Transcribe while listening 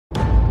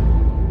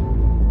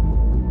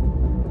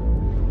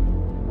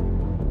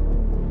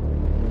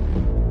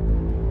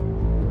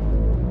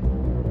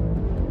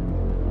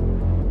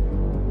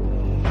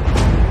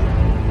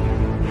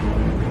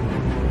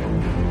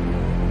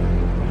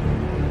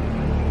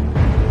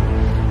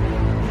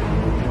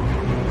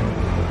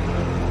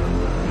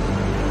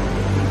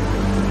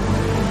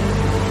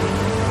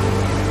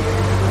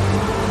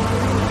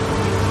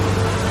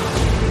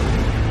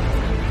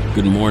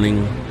Good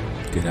morning,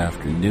 good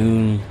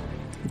afternoon,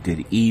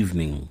 good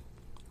evening,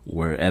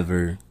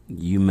 wherever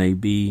you may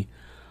be.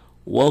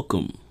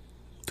 Welcome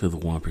to the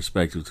One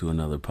Perspective to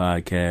Another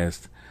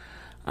podcast.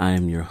 I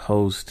am your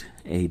host,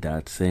 A.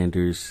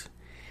 Sanders,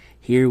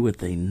 here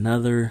with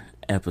another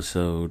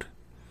episode.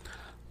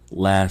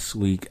 Last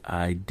week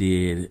I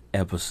did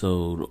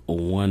episode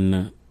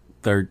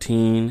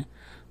 113,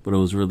 but it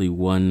was really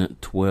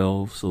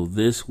 112. So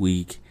this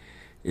week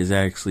is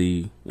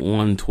actually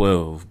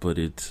 112, but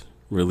it's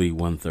really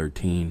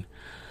 113.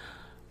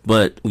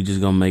 But we just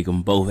gonna make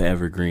them both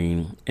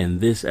evergreen. And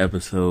this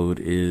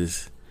episode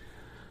is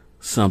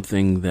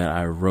something that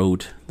I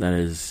wrote that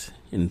is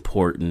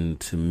important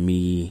to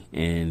me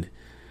and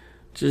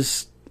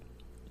just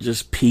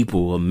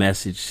people, a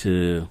message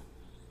to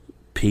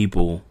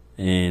people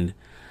and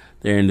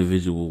their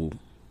individual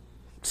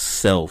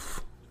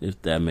self,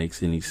 if that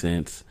makes any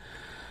sense.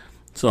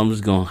 So I'm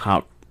just gonna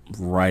hop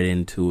right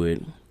into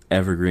it.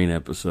 Evergreen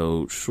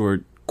episode,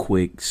 short,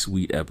 quick,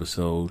 sweet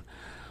episode.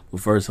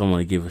 But first I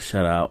want to give a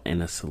shout out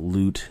and a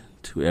salute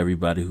to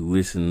everybody who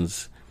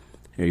listens,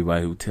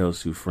 everybody who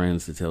tells two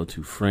friends to tell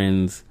two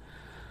friends.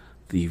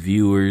 The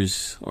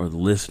viewers or the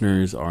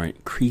listeners are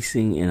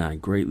increasing and I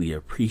greatly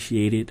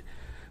appreciate it.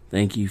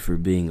 Thank you for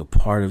being a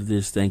part of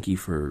this. Thank you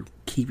for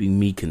keeping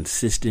me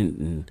consistent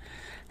and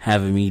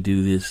having me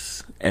do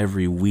this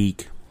every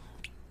week.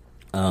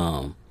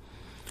 Yeah,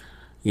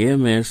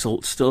 man,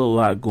 so still a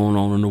lot going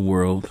on in the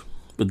world.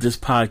 But this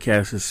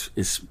podcast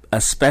is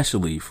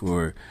especially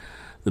for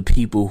the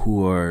people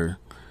who are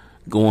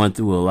going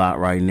through a lot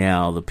right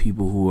now, the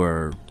people who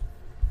are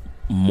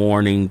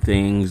mourning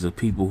things, the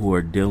people who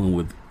are dealing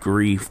with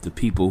grief, the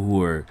people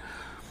who are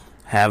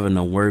having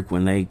to work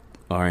when they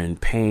are in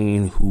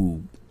pain,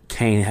 who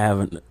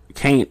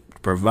can't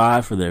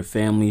provide for their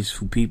families,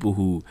 who people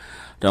who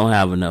don't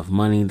have enough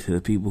money, to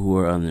the people who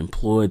are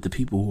unemployed, the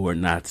people who are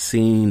not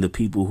seen, the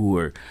people who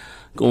are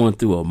going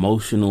through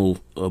emotional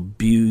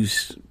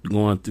abuse,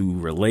 going through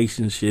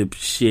relationship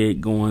shit,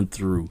 going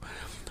through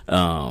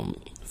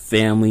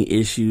family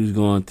issues,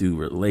 going through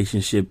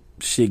relationship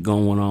shit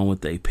going on with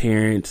their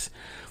parents,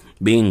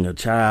 being a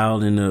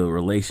child in a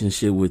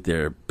relationship with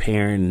their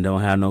parent and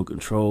don't have no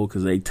control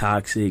because they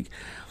toxic.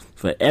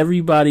 For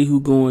everybody who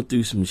going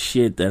through some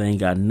shit that ain't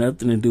got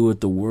nothing to do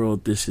with the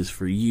world, this is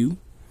for you.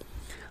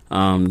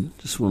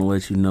 Just want to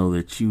let you know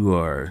that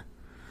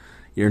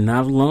you're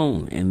not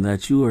alone and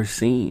that you are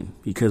seen,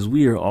 because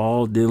we are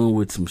all dealing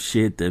with some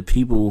shit that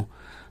people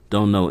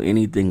don't know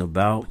anything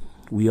about.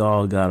 We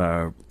all got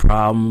our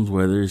problems,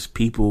 where there's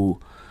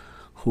people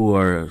who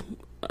are,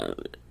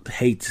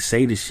 hate to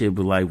say this shit,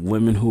 but like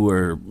women who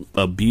are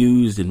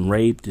abused and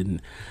raped,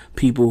 and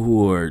people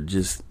who are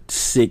just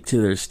sick to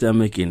their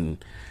stomach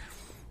and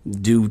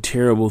do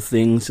terrible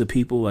things to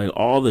people, like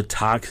all the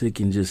toxic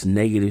and just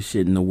negative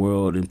shit in the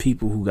world, and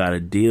people who got to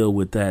deal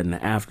with that in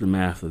the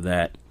aftermath of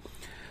that.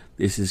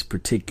 This is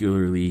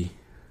particularly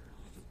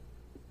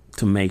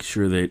to make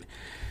sure that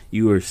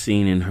you are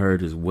seen and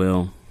heard as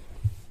well.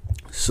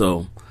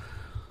 So,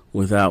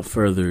 without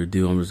further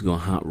ado, I'm just going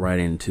to hop right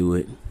into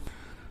it.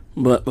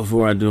 But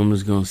before I do, I'm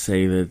just going to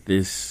say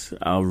that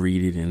I'll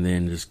read it and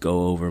then just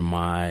go over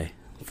my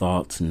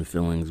thoughts and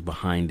feelings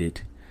behind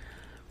it.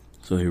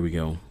 So here we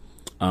go.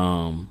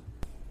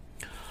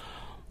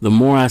 The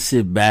more I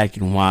sit back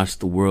and watch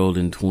the world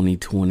in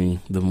 2020,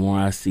 the more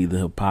I see the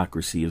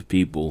hypocrisy of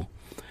people.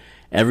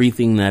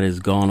 Everything that has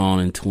gone on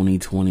in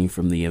 2020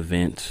 from the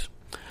events,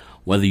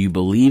 whether you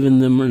believe in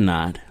them or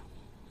not,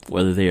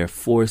 whether they are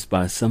forced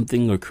by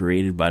something or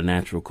created by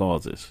natural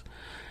causes.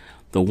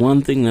 The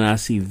one thing that I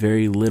see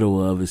very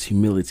little of is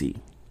humility.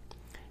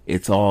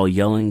 It's all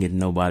yelling and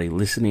nobody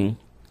listening.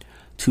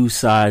 Two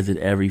sides at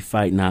every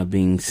fight not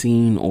being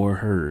seen or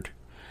heard.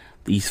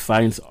 These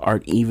fights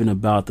aren't even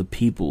about the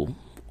people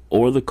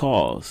or the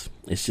cause.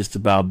 It's just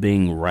about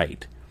being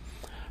right.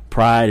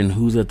 Pride and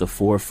who's at the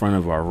forefront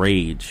of our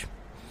rage.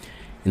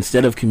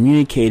 Instead of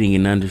communicating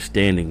and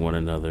understanding one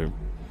another,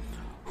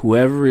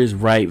 whoever is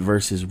right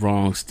versus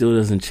wrong still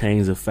doesn't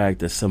change the fact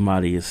that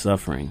somebody is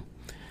suffering.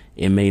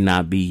 It may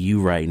not be you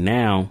right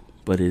now,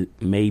 but it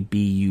may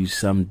be you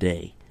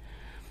someday.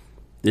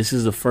 This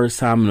is the first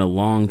time in a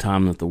long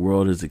time that the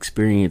world has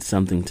experienced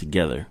something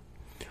together.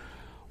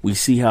 We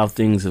see how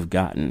things have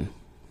gotten.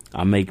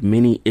 I make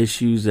many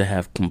issues that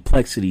have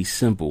complexity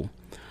simple,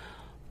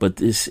 but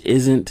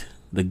isn't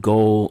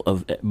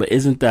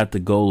that the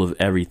goal of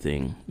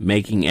everything?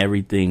 Making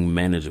everything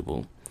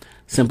manageable.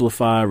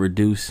 Simplify,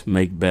 reduce,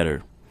 make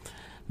better.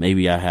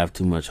 Maybe I have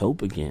too much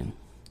hope again.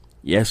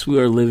 Yes, we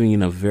are living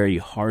in a very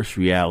harsh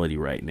reality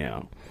right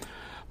now,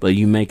 but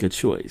you make a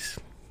choice.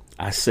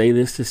 I say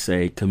this to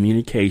say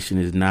communication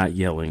is not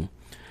yelling.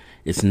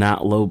 It's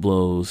not low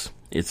blows.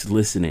 It's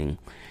listening.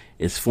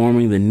 It's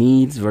forming the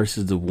needs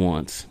versus the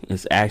wants.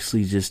 It's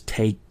actually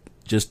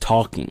just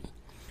talking.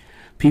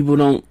 People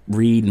don't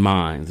read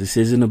minds. This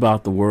isn't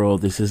about the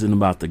world. This isn't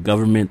about the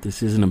government.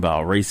 This isn't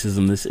about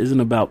racism. This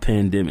isn't about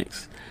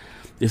pandemics.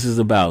 This is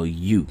about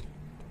you.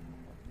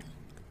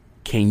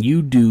 Can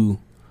you do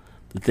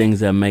the things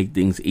that make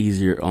things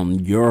easier on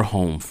your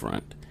home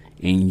front,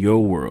 in your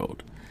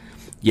world.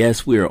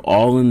 Yes, we are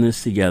all in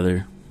this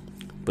together,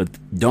 but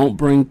don't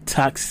bring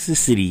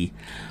toxicity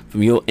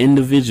from your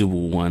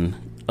individual one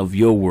of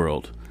your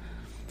world.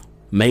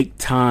 Make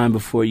time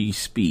before you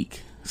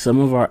speak. Some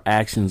of our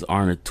actions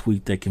aren't a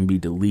tweet that can be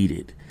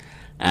deleted.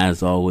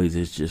 As always,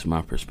 it's just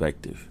my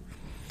perspective.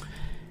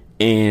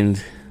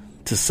 And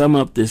to sum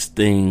up this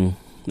thing,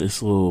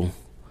 this little,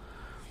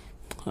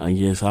 I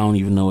guess I don't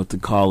even know what to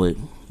call it,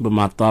 but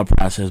my thought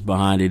process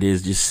behind it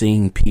is just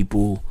seeing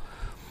people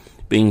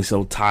being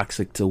so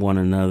toxic to one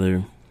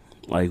another.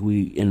 Like,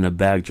 we in the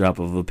backdrop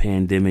of a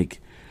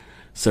pandemic,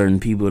 certain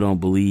people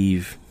don't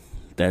believe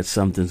that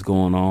something's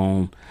going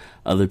on.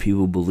 Other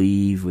people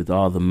believe, with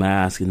all the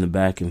masks and the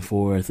back and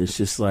forth. It's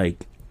just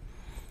like,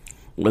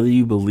 whether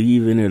you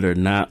believe in it or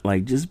not,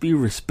 like, just be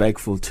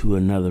respectful to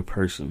another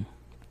person.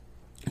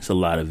 It's a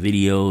lot of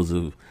videos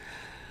of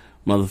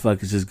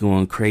motherfuckers just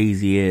going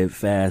crazy at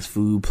fast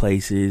food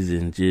places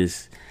and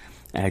just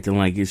acting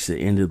like it's the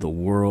end of the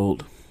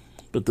world.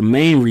 But the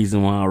main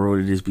reason why I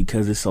wrote it is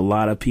because it's a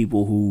lot of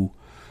people who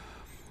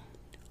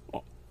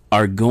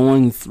are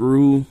going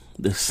through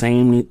the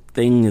same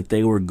thing that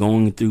they were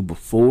going through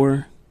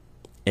before.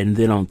 And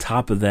then on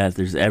top of that,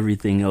 there's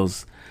everything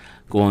else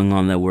going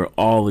on that we're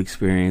all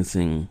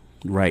experiencing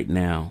right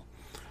now.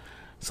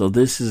 So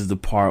this is the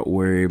part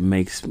where it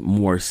makes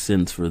more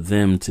sense for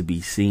them to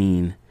be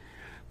seen,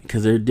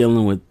 because they're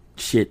dealing with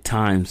shit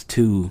times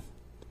two.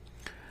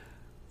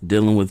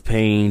 Dealing with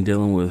pain,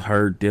 dealing with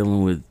hurt,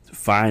 dealing with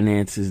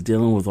finances,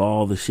 dealing with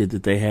all the shit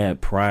that they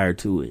had prior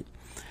to it.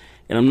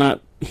 And I'm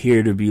not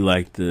here to be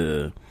like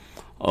the,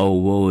 oh,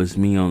 woe is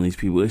me on these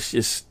people. It's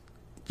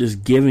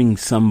just giving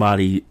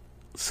somebody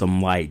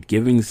some light,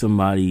 giving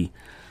somebody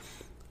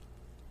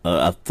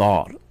a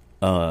thought,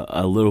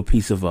 a little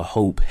piece of a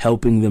hope,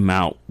 helping them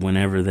out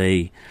whenever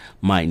they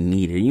might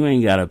need it. You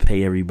ain't got to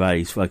pay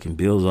everybody's fucking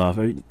bills off.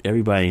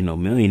 Everybody ain't no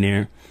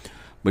millionaire,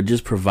 but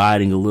just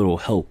providing a little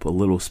help, a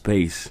little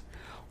space,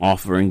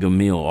 offering a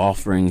meal,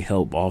 offering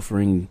help,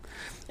 offering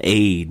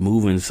aid,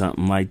 moving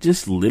something, like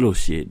just little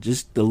shit,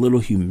 just the little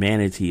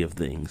humanity of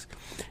things.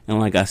 And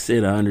like I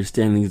said, I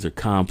understand these are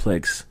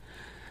complex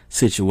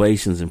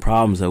situations and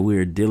problems that we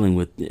are dealing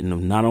with,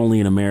 not only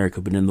in America,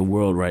 but in the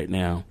world right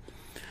now.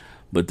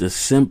 But to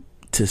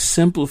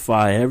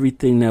simplify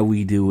everything that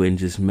we do and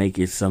just make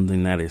it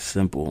something that is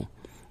simple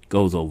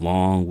goes a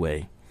long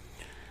way.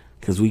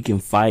 Because we can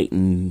fight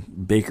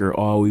and bicker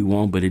all we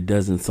want, but it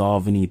doesn't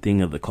solve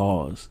anything of the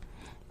cause.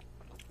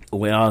 The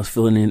way I was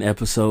feeling in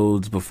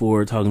episodes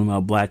before talking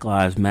about Black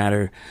Lives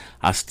Matter,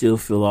 I still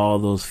feel all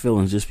those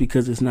feelings. Just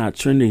because it's not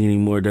trending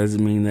anymore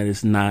doesn't mean that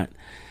it's not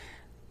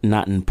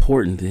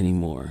important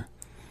anymore.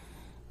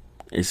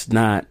 It's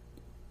not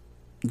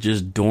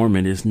just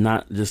dormant. It's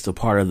not just a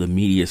part of the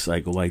media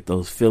cycle. Like,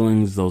 those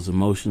feelings, those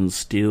emotions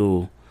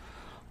still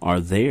are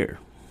there.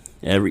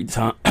 Every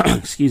time,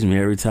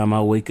 every time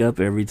I wake up,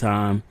 every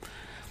time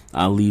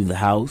I leave the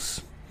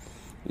house,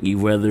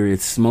 whether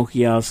it's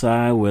smoky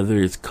outside, whether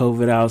it's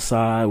COVID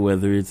outside,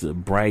 whether it's a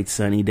bright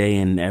sunny day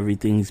and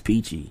everything's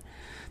peachy,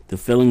 the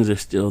feelings are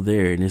still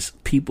there. And it's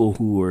people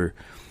who are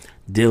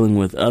dealing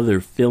with other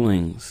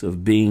feelings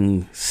of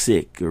being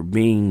sick or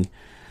being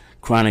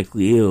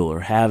chronically ill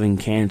or having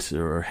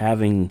cancer or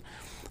having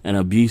an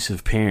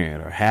abusive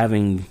parent or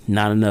having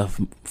not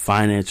enough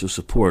financial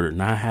support or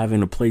not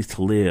having a place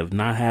to live,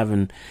 not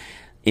having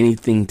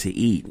anything to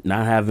eat,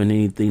 not having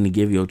anything to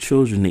give your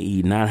children to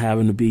eat, not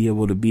having to be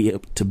able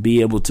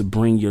to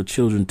bring your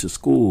children to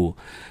school,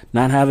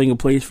 not having a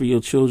place for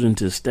your children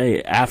to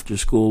stay after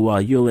school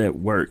while you're at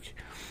work.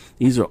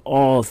 These are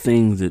all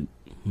things that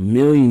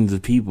millions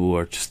of people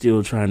are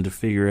still trying to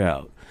figure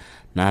out.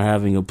 Not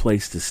having a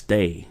place to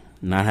stay,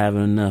 not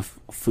having enough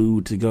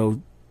food to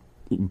go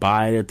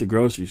buy it at the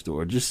grocery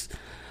store, just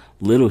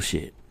little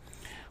shit.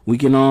 We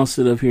can all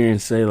sit up here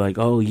and say like,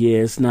 oh yeah,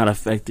 it's not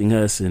affecting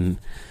us and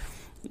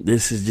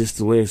this is just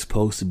the way it's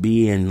supposed to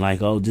be, and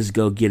like, oh, just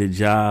go get a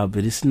job.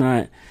 But it's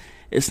not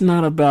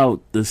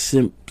about the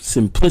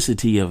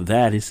simplicity of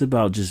that. It's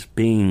about just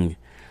being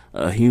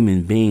a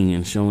human being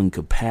and showing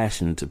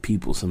compassion to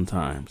people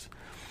sometimes.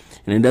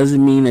 And it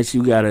doesn't mean that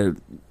you gotta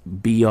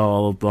be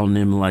all up on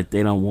them like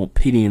they don't want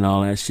pity and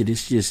all that shit.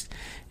 It's just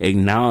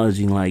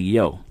acknowledging like,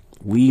 yo,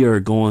 we are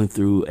going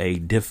through a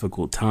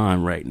difficult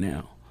time right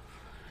now.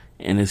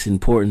 And it's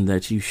important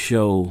that you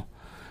show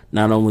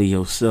not only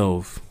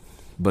yourself,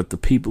 but the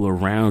people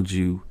around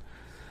you,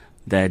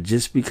 that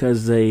just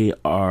because they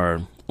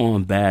are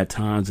on bad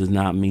times does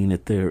not mean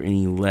that they're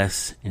any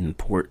less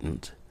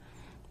important.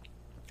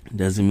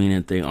 Doesn't mean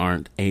that they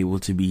aren't able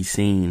to be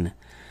seen.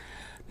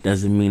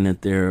 Doesn't mean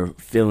that their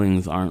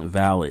feelings aren't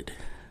valid.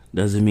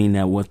 Doesn't mean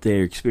that what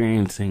they're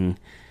experiencing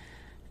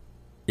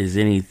is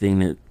anything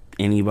that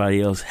anybody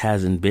else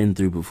hasn't been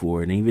through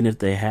before. And even if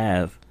they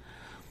have,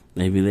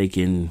 maybe they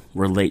can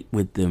relate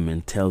with them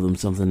and tell them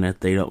something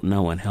that they don't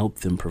know and help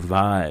them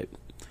provide.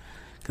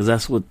 Because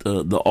that's what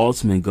the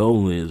ultimate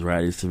goal is,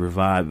 right? Is to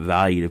provide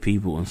value to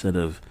people instead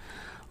of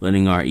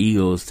letting our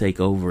egos take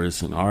over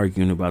us and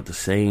arguing about the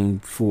same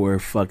 4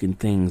 fucking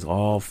things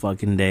all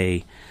fucking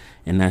day,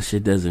 and that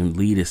shit doesn't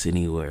lead us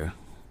anywhere.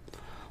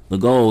 The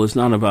goal is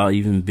not about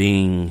even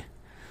being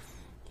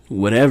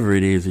whatever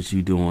it is that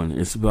you're doing.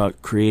 It's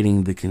about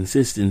creating the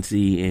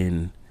consistency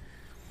and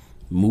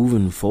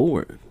moving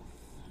forward.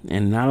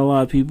 And not a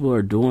lot of people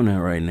are doing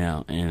that right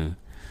now, and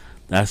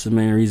that's the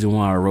main reason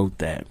why I wrote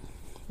that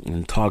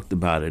and talked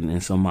about it, and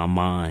it's on my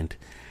mind,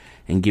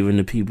 and giving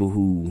the people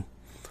who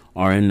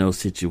are in those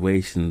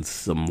situations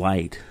some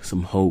light,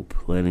 some hope,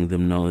 letting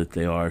them know that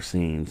they are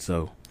seen.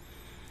 So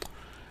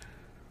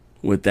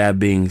with that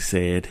being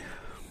said,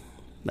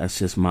 that's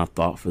just my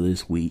thought for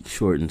this week.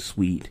 Short and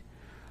sweet.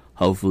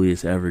 Hopefully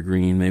it's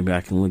evergreen. Maybe I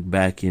can look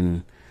back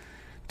in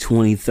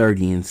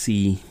 2030 and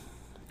see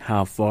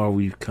how far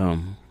we've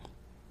come.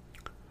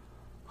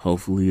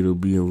 Hopefully it'll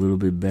be a little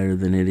bit better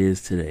than it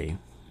is today.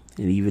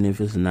 And even if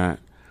it's not,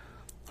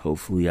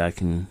 hopefully I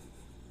can,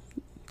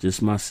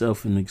 just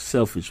myself in a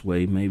selfish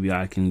way, maybe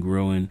I can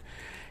grow and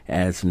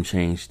add some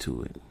change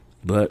to it.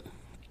 But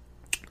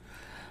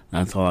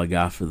that's all I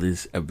got for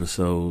this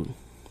episode.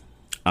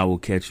 I will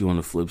catch you on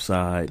the flip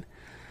side.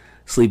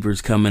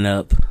 Sleepers coming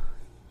up.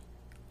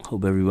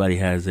 Hope everybody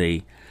has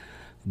a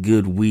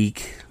good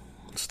week.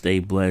 Stay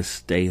blessed,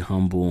 stay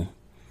humble,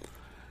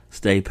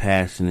 stay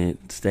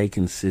passionate, stay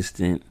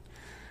consistent.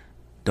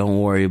 Don't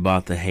worry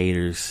about the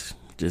haters.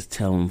 Just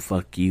tell them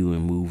fuck you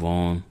and move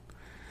on.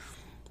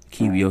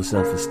 Keep your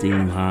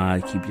self-esteem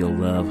high, keep your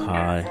love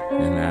high,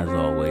 and as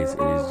always, it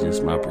is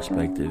just my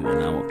perspective,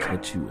 and I will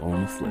catch you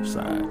on the flip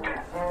side.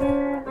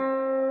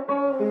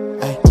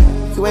 Ay,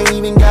 you ain't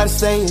even gotta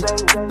say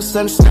it.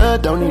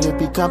 Misunderstood, don't need to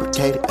be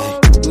complicated. Ay,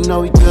 you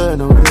know we good,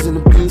 no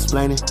reason to be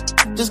explaining.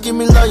 Just give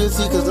me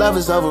loyalty, cause love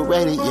is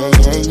overrated. Yeah,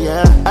 yeah,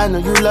 yeah. I know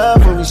you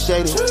love when we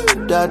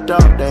shaded. Dark,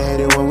 they hate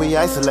it when we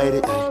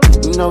isolated. Ay,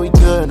 you know we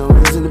good, no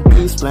reason to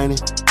be explaining.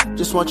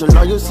 Just want your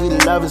loyalty,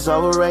 the love is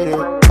overrated.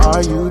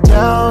 Are you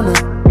down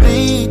to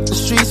bleed the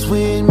streets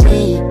with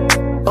me?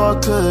 Or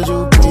could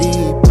you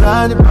be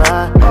blinded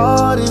by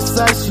all this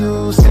sights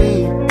you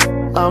see?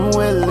 I'm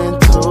willing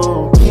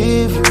to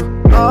give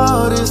you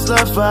all this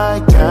love I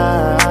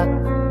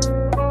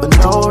got, but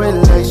no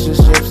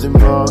relationships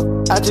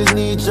involved. I just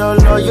need your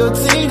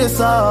loyalty,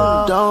 that's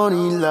all. Don't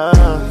need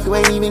love, you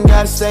ain't even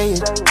gotta say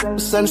it.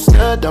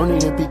 Misunderstood, don't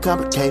need to be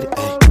complicated.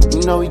 Ay,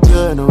 you know we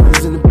good, no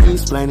reason to be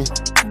explaining.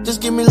 Just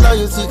give me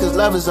loyalty, cause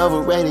love is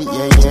overrated.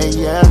 Yeah, yeah,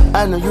 yeah.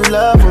 I know you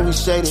love when we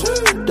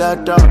shaded.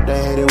 Dark,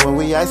 they hate it when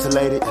we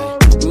isolated. Ay,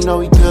 you know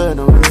we good,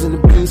 no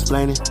reason to be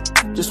explaining.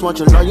 Just want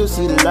your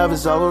loyalty, the love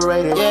is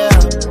overrated. Yeah,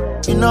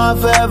 you know I'm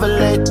forever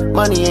late.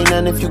 Money ain't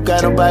nothing if you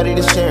got nobody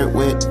to share it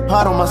with.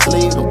 Heart on my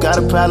sleeve, don't got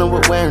a problem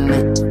with wearing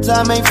it.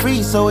 Time ain't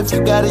free, so if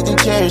you got it, then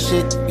cherish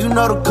it. You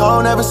know the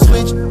code never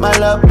switch, my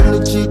love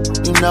is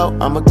legit. You know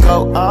I'ma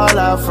go all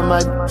out for my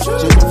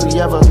shit. If we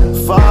ever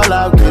fall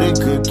out, get it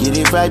grip, get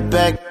it right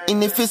back.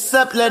 And if it's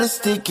up, let it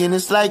stick, and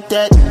it's like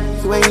that.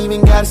 You ain't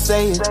even gotta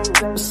say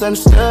it.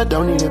 Misunderstood,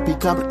 don't need to be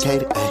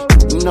complicated. Ay,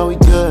 you know we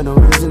good, no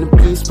reason to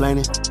be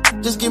explaining.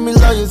 Just give me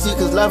loyalty,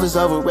 cause love is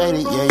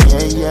overrated. Yeah,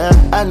 yeah,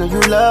 yeah. I know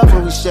you love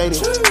when we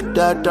shaded.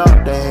 Dark,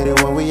 they hate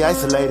it when we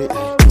isolated.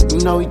 Ay, you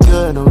know we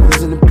good, no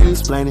reason to be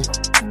explaining.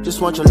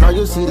 Just want your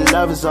loyalty, the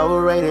love is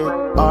overrated.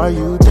 Are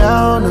you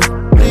down to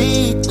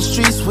bleed the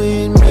streets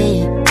with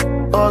me?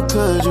 Or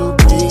could you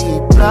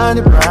be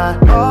blinded by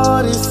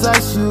all these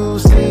sights you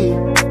see?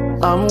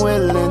 I'm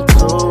willing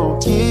to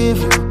give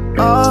you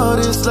all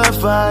this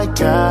love I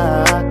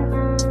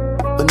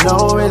got, but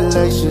no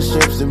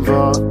relationships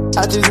involved.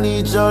 I just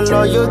need your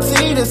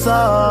loyalty, that's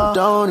all.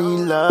 Don't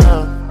need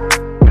love.